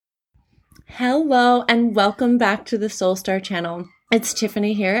Hello and welcome back to the Soul Star channel. It's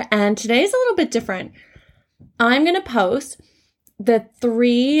Tiffany here, and today's a little bit different. I'm going to post the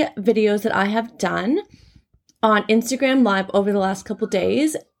 3 videos that I have done on Instagram Live over the last couple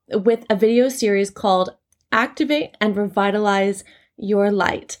days with a video series called Activate and Revitalize Your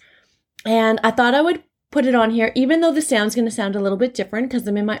Light. And I thought I would put it on here, even though the sound's going to sound a little bit different because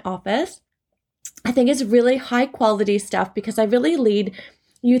I'm in my office. I think it's really high quality stuff because I really lead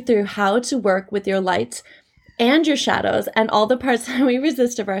you through how to work with your lights and your shadows and all the parts that we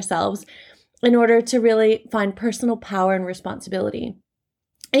resist of ourselves in order to really find personal power and responsibility.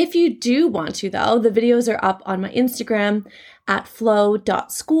 If you do want to, though, the videos are up on my Instagram at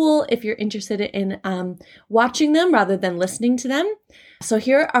flow.school if you're interested in watching them rather than listening to them. So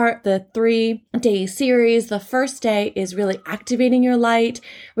here are the 3-day series. The first day is really activating your light,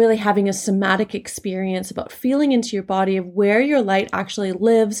 really having a somatic experience about feeling into your body of where your light actually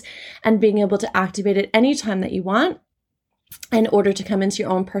lives and being able to activate it anytime that you want in order to come into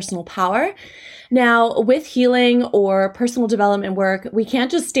your own personal power. Now, with healing or personal development work, we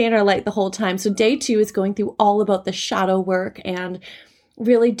can't just stay in our light the whole time. So day 2 is going through all about the shadow work and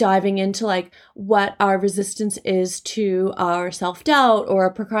really diving into like what our resistance is to our self-doubt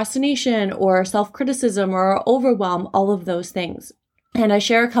or procrastination or self-criticism or overwhelm, all of those things. And I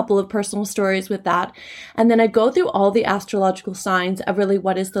share a couple of personal stories with that. And then I go through all the astrological signs of really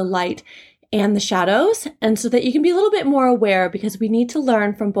what is the light and the shadows. And so that you can be a little bit more aware, because we need to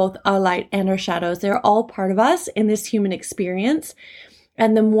learn from both our light and our shadows. They're all part of us in this human experience.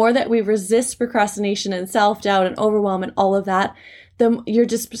 And the more that we resist procrastination and self-doubt and overwhelm and all of that, then you're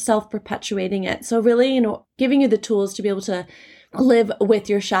just self-perpetuating it. So really, giving you the tools to be able to live with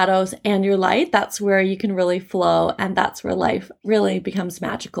your shadows and your light, that's where you can really flow, and that's where life really becomes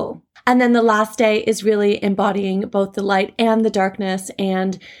magical. And then the last day is really embodying both the light and the darkness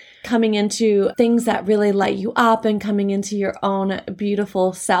and coming into things that really light you up and coming into your own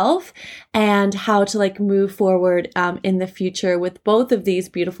beautiful self and how to move forward in the future with both of these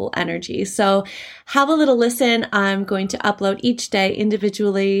beautiful energies. So have a little listen. I'm going to upload each day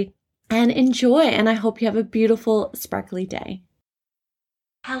individually and enjoy. And I hope you have a beautiful, sparkly day.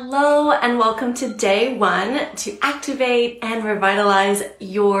 Hello and welcome to day 1 to activate and revitalize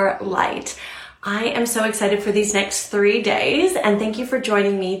your light. I am so excited for these next 3 days, and thank you for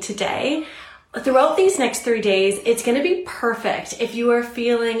joining me today. Throughout these next 3 days, it's going to be perfect if you are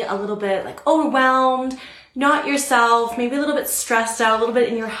feeling a little bit overwhelmed, not yourself, maybe a little bit stressed out, a little bit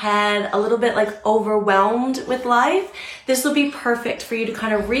in your head, a little bit overwhelmed with life. This will be perfect for you to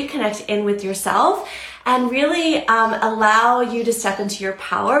kind of reconnect in with yourself and really allow you to step into your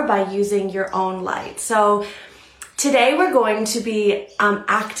power by using your own light. So today we're going to be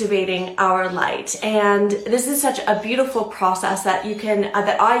activating our light, and this is such a beautiful process that you can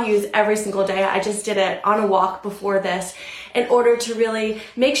that I use every single day. I just did it on a walk before this in order to really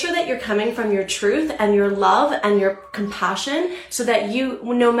make sure that you're coming from your truth and your love and your compassion, so that you,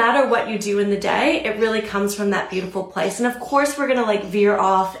 no matter what you do in the day, it really comes from that beautiful place. And of course we're gonna veer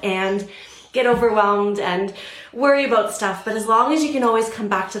off and get overwhelmed and worry about stuff, but as long as you can always come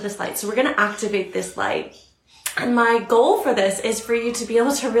back to this light. So we're gonna activate this light. And my goal for this is for you to be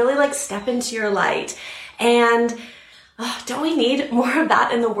able to really step into your light. And don't we need more of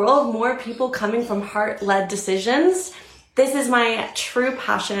that in the world? More people coming from heart-led decisions. This is my true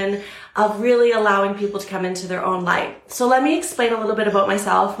passion of really allowing people to come into their own light. So let me explain a little bit about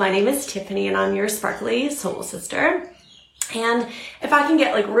myself. My name is Tiffany, and I'm your sparkly soul sister. And if I can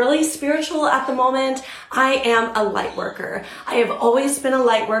get really spiritual at the moment, I am a light worker. I have always been a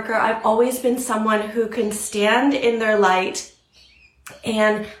light worker. I've always been someone who can stand in their light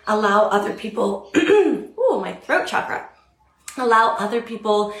and allow other people, ooh, my throat chakra, allow other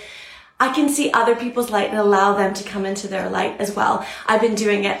people, I can see other people's light and allow them to come into their light as well. I've been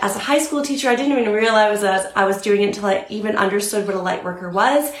doing it as a high school teacher. I didn't even realize I was doing it until I even understood what a light worker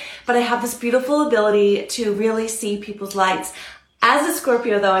was. But I have this beautiful ability to really see people's lights. As a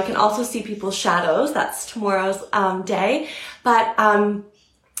Scorpio, though, I can also see people's shadows. That's tomorrow's day. But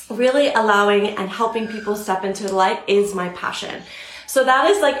really allowing and helping people step into the light is my passion. So that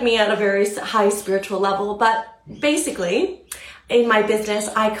is me at a very high spiritual level. But basically, in my business,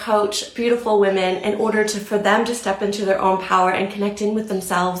 I coach beautiful women in order for them to step into their own power and connect in with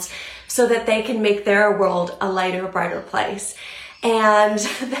themselves so that they can make their world a lighter, brighter place. And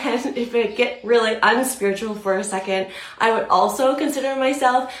then if I get really unspiritual for a second, I would also consider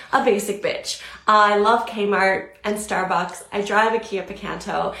myself a basic bitch. I love Kmart and Starbucks. I drive a Kia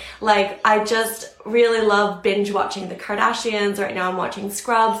Picanto. I just really love binge watching the Kardashians. Right now I'm watching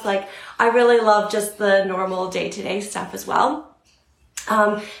Scrubs. I really love just the normal day-to-day stuff as well.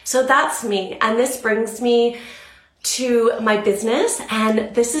 So that's me. And this brings me to my business.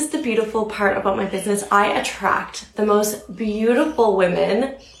 And this is the beautiful part about my business. I attract the most beautiful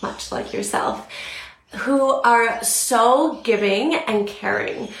women, much like yourself, who are so giving and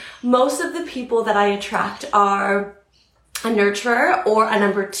caring. Most of the people that I attract are a nurturer or a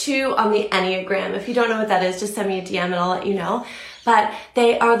number 2 on the Enneagram. If you don't know what that is, just send me a DM and I'll let you know. But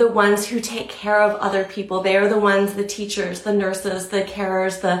they are the ones who take care of other people. They are the ones, the teachers, the nurses, the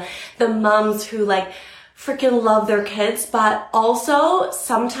carers, the moms who like freaking love their kids, but also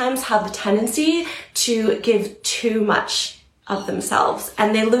sometimes have the tendency to give too much of themselves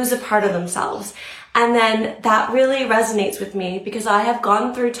and they lose a part of themselves. And then that really resonates with me because I have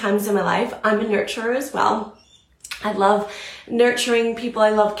gone through times in my life. I'm a nurturer as well. I love nurturing people. I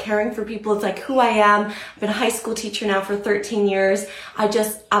love caring for people. It's like who I am. I've been a high school teacher now for 13 years. I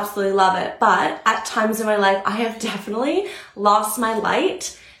just absolutely love it. But at times in my life, I have definitely lost my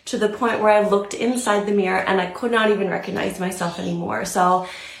light to the point where I looked inside the mirror and I could not even recognize myself anymore. So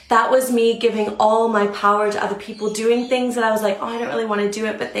that was me giving all my power to other people, doing things that I was like, oh, I don't really want to do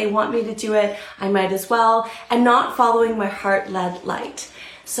it, but they want me to do it. I might as well. And not following my heart-led light.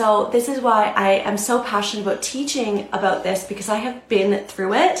 So this is why I am so passionate about teaching about this because I have been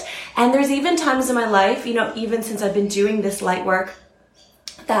through it. And there's even times in my life, you know, even since I've been doing this light work,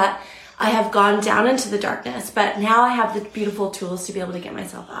 that I have gone down into the darkness, but now I have the beautiful tools to be able to get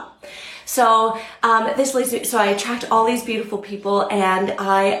myself up. So this leads me, so I attract all these beautiful people and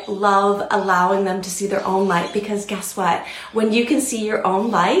I love allowing them to see their own light because guess what? When you can see your own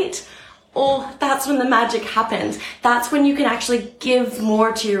light, oh, that's when the magic happens. That's when you can actually give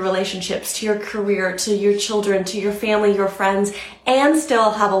more to your relationships, to your career, to your children, to your family, your friends, and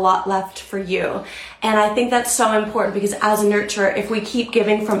still have a lot left for you. And I think that's so important because as a nurturer, if we keep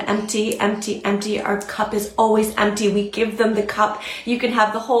giving from empty, our cup is always empty. We give them the cup. You can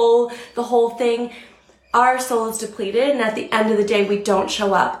have the whole thing. Our soul is depleted, and at the end of the day, we don't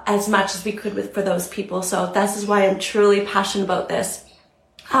show up as much as we could for those people. So this is why I'm truly passionate about this.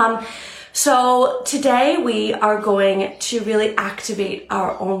 So today we are going to really activate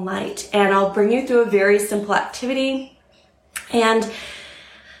our own light, and I'll bring you through a very simple activity. And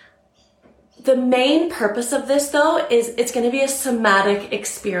the main purpose of this though is it's going to be a somatic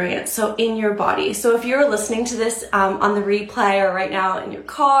experience. So in your body. So if you're listening to this on the replay or right now in your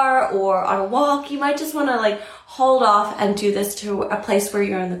car or on a walk, you might just want to like hold off and do this to a place where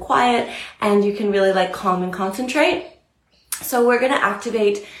you're in the quiet and you can really like calm and concentrate. So we're going to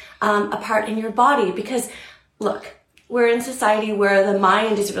activate a part in your body because look, we're in society where the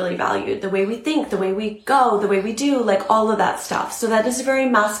mind is really valued, the way we think, the way we go, the way we do, like all of that stuff. So that is a very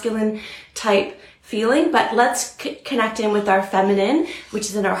masculine type feeling, but let's connect in with our feminine, which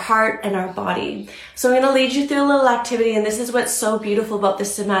is in our heart and our body. So I'm going to lead you through a little activity, and this is what's so beautiful about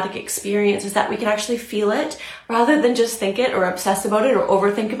this somatic experience is that we can actually feel it rather than just think it or obsess about it or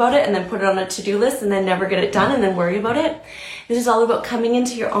overthink about it and then put it on a to-do list and then never get it done and then worry about it. This is all about coming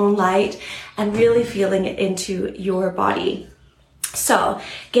into your own light and really feeling it into your body. So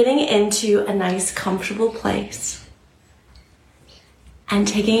getting into a nice, comfortable place and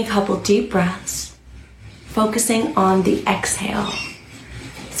taking a couple deep breaths. Focusing on the exhale.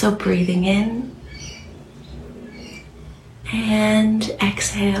 So breathing in and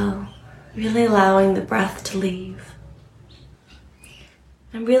exhale, really allowing the breath to leave.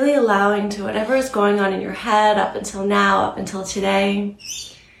 And really allowing to whatever is going on in your head up until now, up until today,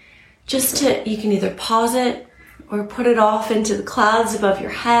 you can either pause it or put it off into the clouds above your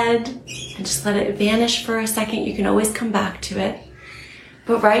head and just let it vanish for a second. You can always come back to it.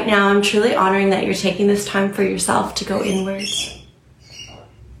 But right now, I'm truly honoring that you're taking this time for yourself to go inwards.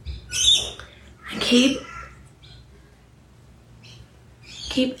 And keep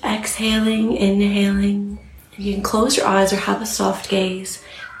exhaling, inhaling. And you can close your eyes or have a soft gaze.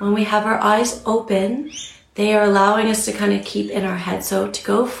 When we have our eyes open, they are allowing us to kind of keep in our head. So to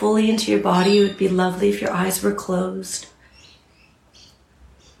go fully into your body, it would be lovely if your eyes were closed.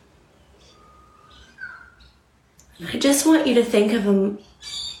 And I just want you to think of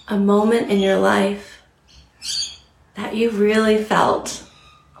a moment in your life that you really felt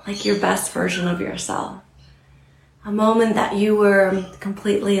like your best version of yourself. A moment that you were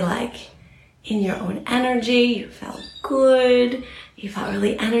completely like in your own energy, you felt good, you felt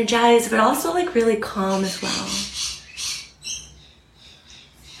really energized, but also like really calm as well.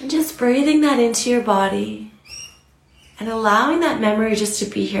 And just breathing that into your body and allowing that memory just to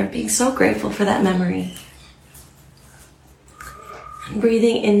be here, being so grateful for that memory.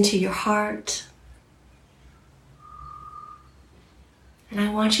 Breathing into your heart. And I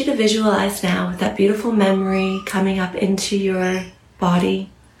want you to visualize now with that beautiful memory coming up into your body.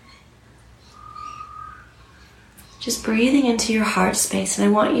 Just breathing into your heart space, and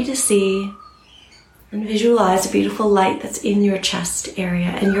I want you to see and visualize a beautiful light that's in your chest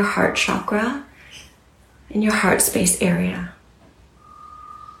area, in your heart chakra, in your heart space area.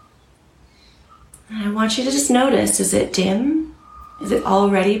 And I want you to just notice, is it dim? Is it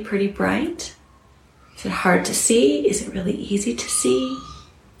already pretty bright? Is it hard to see? Is it really easy to see?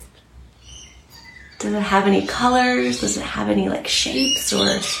 Does it have any colors? Does it have any shapes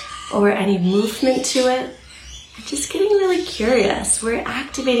or any movement to it? I'm just getting really curious. We're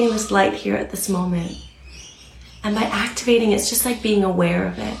activating this light here at this moment. And by activating, it's just like being aware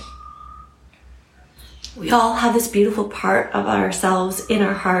of it. We all have this beautiful part of ourselves in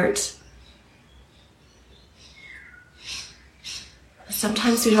our heart.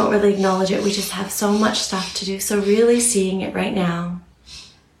 Sometimes we don't really acknowledge it. We just have so much stuff to do. So really seeing it right now.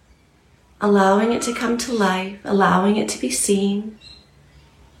 Allowing it to come to life. Allowing it to be seen.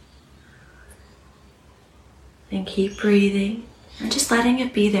 And keep breathing. And just letting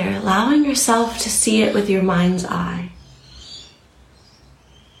it be there. Allowing yourself to see it with your mind's eye.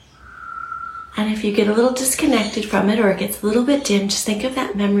 And if you get a little disconnected from it or it gets a little bit dim, just think of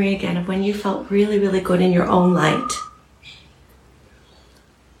that memory again of when you felt really, really good in your own light.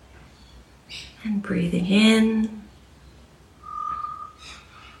 And breathing in.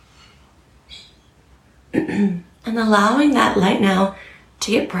 And allowing that light now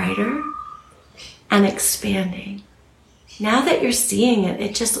to get brighter and expanding. Now that you're seeing it,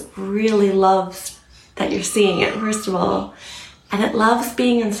 it just really loves that you're seeing it, first of all. And it loves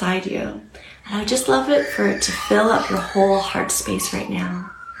being inside you. And I would just love it for it to fill up your whole heart space right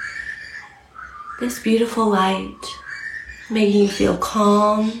now. This beautiful light, making you feel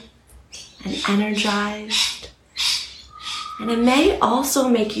calm and energized. And it may also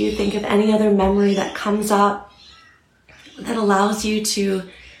make you think of any other memory that comes up that allows you to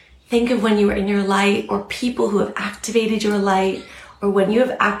think of when you were in your light, or people who have activated your light, or when you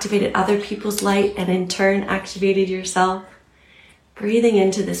have activated other people's light and in turn activated yourself. Breathing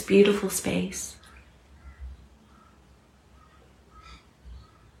into this beautiful space.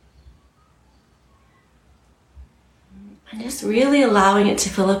 And just really allowing it to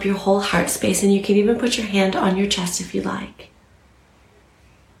fill up your whole heart space. And you can even put your hand on your chest if you like.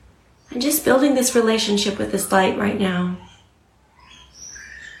 And just building this relationship with this light right now.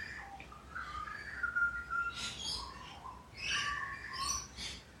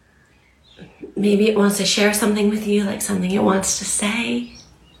 Maybe it wants to share something with you, like something it wants to say.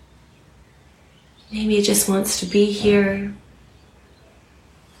 Maybe it just wants to be here.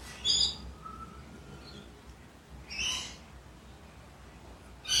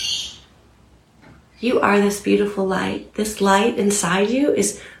 You are this beautiful light. This light inside you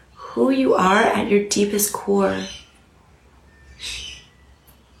is who you are at your deepest core.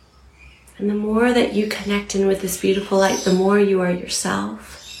 And the more that you connect in with this beautiful light, the more you are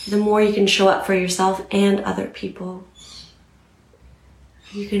yourself. The more you can show up for yourself and other people.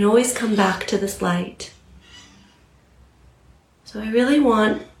 You can always come back to this light. So I really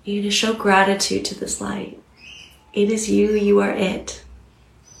want you to show gratitude to this light. It is you, you are it.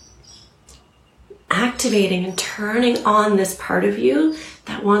 Activating and turning on this part of you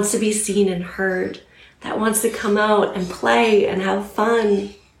that wants to be seen and heard, that wants to come out and play and have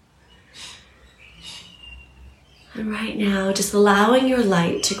fun. And right now, just allowing your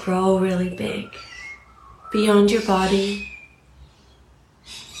light to grow really big, beyond your body,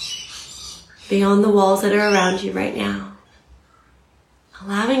 beyond the walls that are around you right now.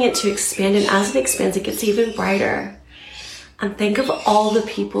 Allowing it to expand, and as it expands, it gets even brighter. And think of all the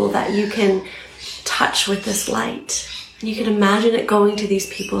people that you can touch with this light. And you can imagine it going to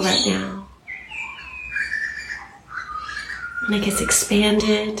these people right now. And it gets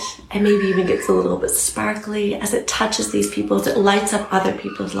expanded, and maybe even gets a little bit sparkly as it touches these people, as it lights up other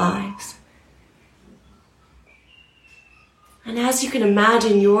people's lives. And as you can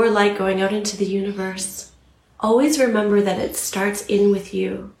imagine your light going out into the universe, always remember that it starts in with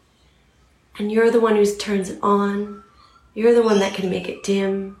you. And you're the one who turns it on. You're the one that can make it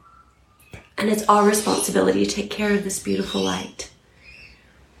dim. And it's our responsibility to take care of this beautiful light.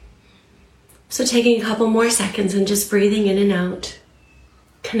 So taking a couple more seconds and just breathing in and out,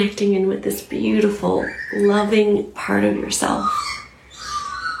 connecting in with this beautiful, loving part of yourself.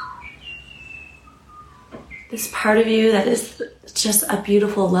 This part of you that is just a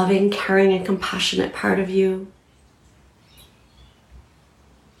beautiful, loving, caring, and compassionate part of you.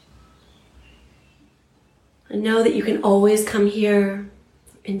 And know that you can always come here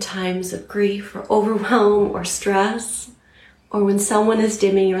in times of grief or overwhelm or stress, or when someone is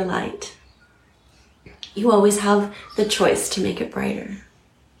dimming your light. you always have the choice to make it brighter.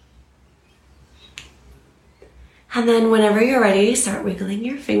 And then whenever you're ready, start wiggling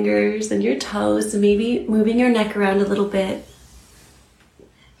your fingers and your toes and maybe moving your neck around a little bit.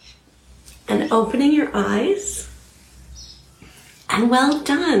 And opening your eyes. And well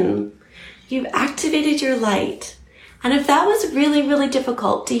done. You've activated your light. And if that was really, really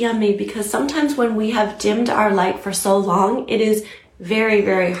difficult, DM me, because sometimes when we have dimmed our light for so long, it is very,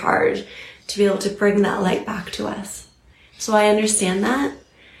 very hard to be able to bring that light back to us. So I understand that.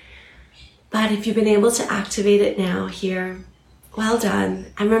 But if you've been able to activate it now here, well done.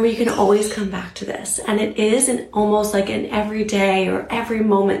 And remember, you can always come back to this. And it is almost like an everyday or every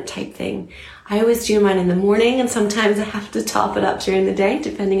moment type thing. I always do mine in the morning, and sometimes I have to top it up during the day,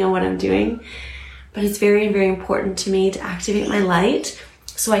 depending on what I'm doing. But it's very, very important to me to activate my light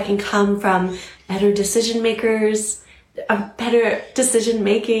so I can come from better decision makers, better decision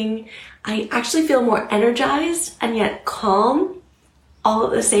making. I actually feel more energized and yet calm all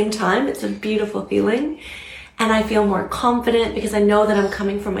at the same time. It's a beautiful feeling. And I feel more confident because I know that I'm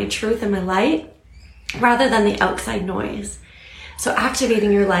coming from my truth and my light rather than the outside noise. So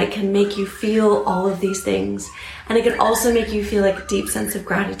activating your light can make you feel all of these things. And it can also make you feel like a deep sense of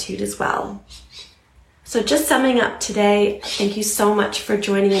gratitude as well. So just summing up today, thank you so much for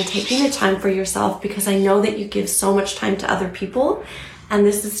joining and taking the time for yourself, because I know that you give so much time to other people. And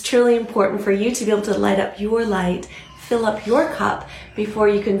this is truly important for you to be able to light up your light, fill up your cup before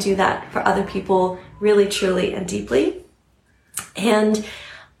you can do that for other people really, truly, and deeply. And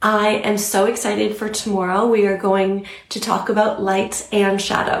I am so excited for tomorrow. We are going to talk about lights and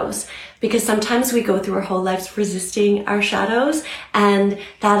shadows, because sometimes we go through our whole lives resisting our shadows, and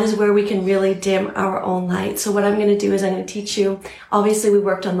that is where we can really dim our own light. So what I'm going to do is I'm going to teach you, obviously we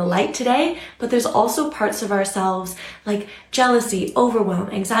worked on the light today, but there's also parts of ourselves like jealousy, overwhelm,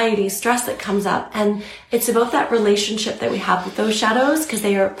 anxiety, stress that comes up. And it's about that relationship that we have with those shadows, because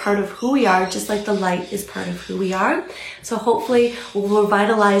they are part of who we are, just like the light is part of who we are. So hopefully we'll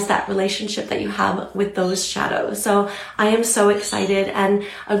revitalize that relationship that you have with those shadows. So I am so excited, and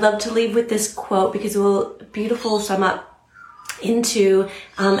I'd love to leave with this quote because it will beautiful sum up into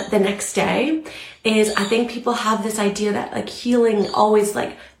the next day. Is I think people have this idea that like healing always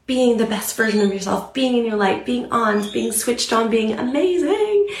like being the best version of yourself, being in your light, being on, being switched on, being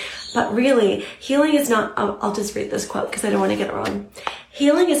amazing. But really, healing is not, I'll just read this quote because I don't want to get it wrong.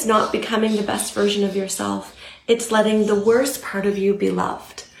 Healing is not becoming the best version of yourself. It's letting the worst part of you be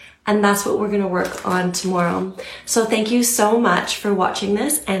loved. And that's what we're going to work on tomorrow. So thank you so much for watching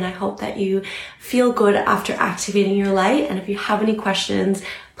this, and I hope that you feel good after activating your light. And if you have any questions,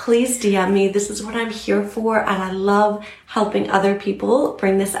 please DM me. This is what I'm here for, and I love helping other people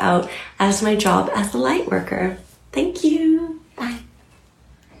bring this out as my job as a light worker. Thank you.